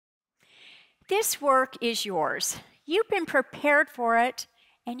this work is yours. You've been prepared for it,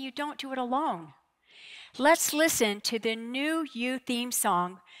 and you don't do it alone. Let's listen to the new youth theme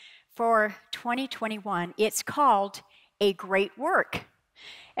song for 2021. It's called A Great Work.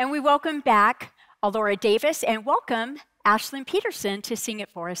 And we welcome back Alora Davis and welcome Ashlyn Peterson to sing it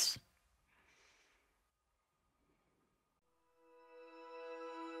for us.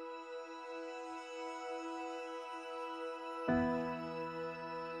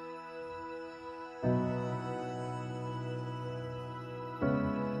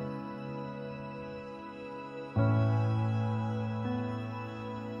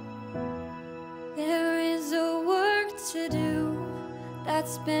 To do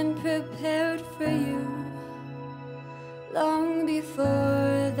that's been prepared for you long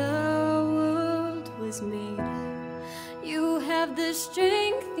before the world was made. You have the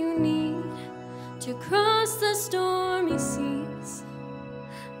strength you need to cross the stormy seas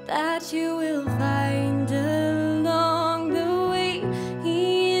that you will find along the way.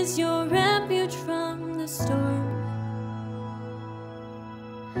 He is your refuge from the storm,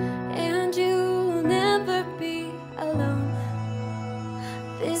 and you'll never be alone.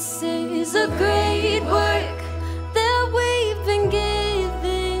 This is a great work that we've been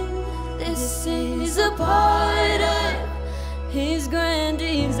given. This is a part of His grand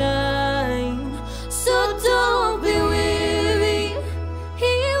design. So don't be weary,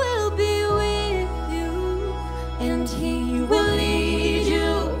 He will be with you, and He will lead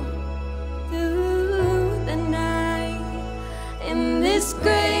you through the night. In this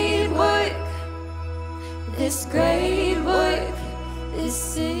great work, this great work,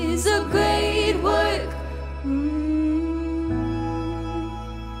 this is a great work.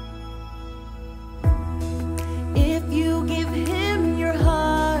 If you give Him your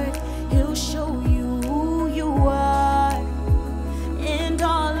heart, He'll show you who you are, and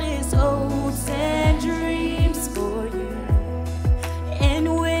all His hopes and dreams for you.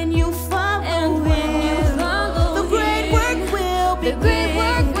 And when you follow Him, the great work will begin.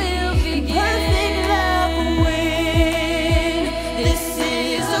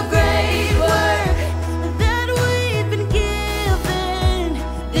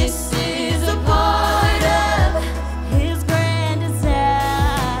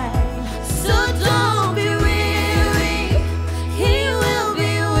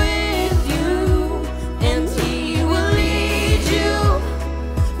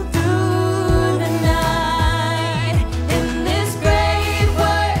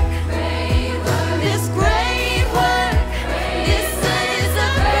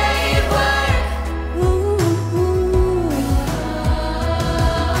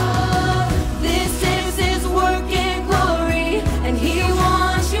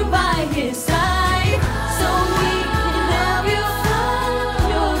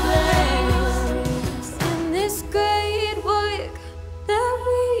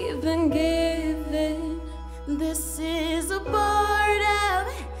 This is a part of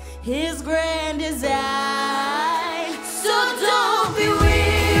His grand design. So don't be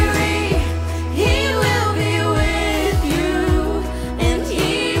weary, He will be with you, and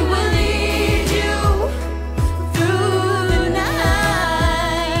He will lead you through the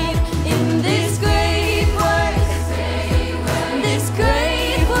night. In this great work, this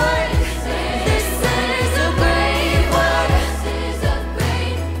great work,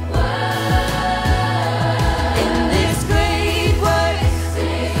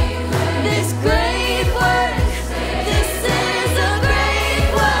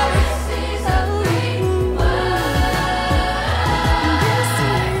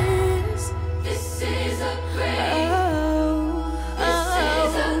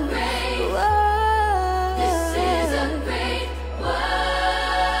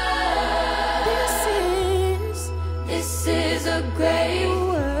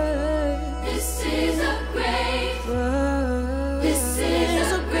 this is a great work. This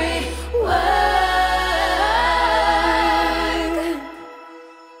is a great work.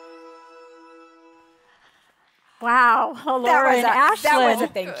 Wow, Alora and Ashlyn. That was a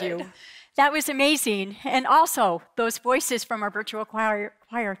thank you. That was amazing. And also, those voices from our virtual choir,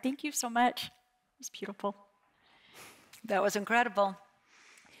 thank you so much. It was beautiful. That was incredible.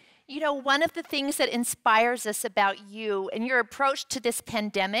 You know, one of the things that inspires us about you and your approach to this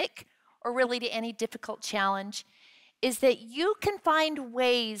pandemic, or really to any difficult challenge, is that you can find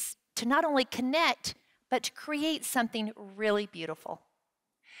ways to not only connect, but to create something really beautiful.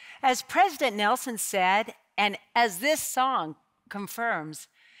 As President Nelson said, and as this song confirms,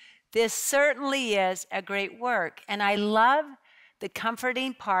 this certainly is a great work. And I love the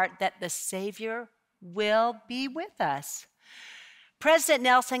comforting part that the Savior will be with us. President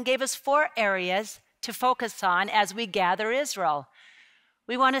Nelson gave us 4 areas to focus on as we gather Israel.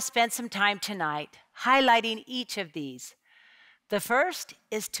 We want to spend some time tonight highlighting each of these. The first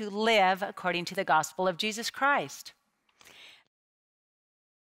is to live according to the gospel of Jesus Christ.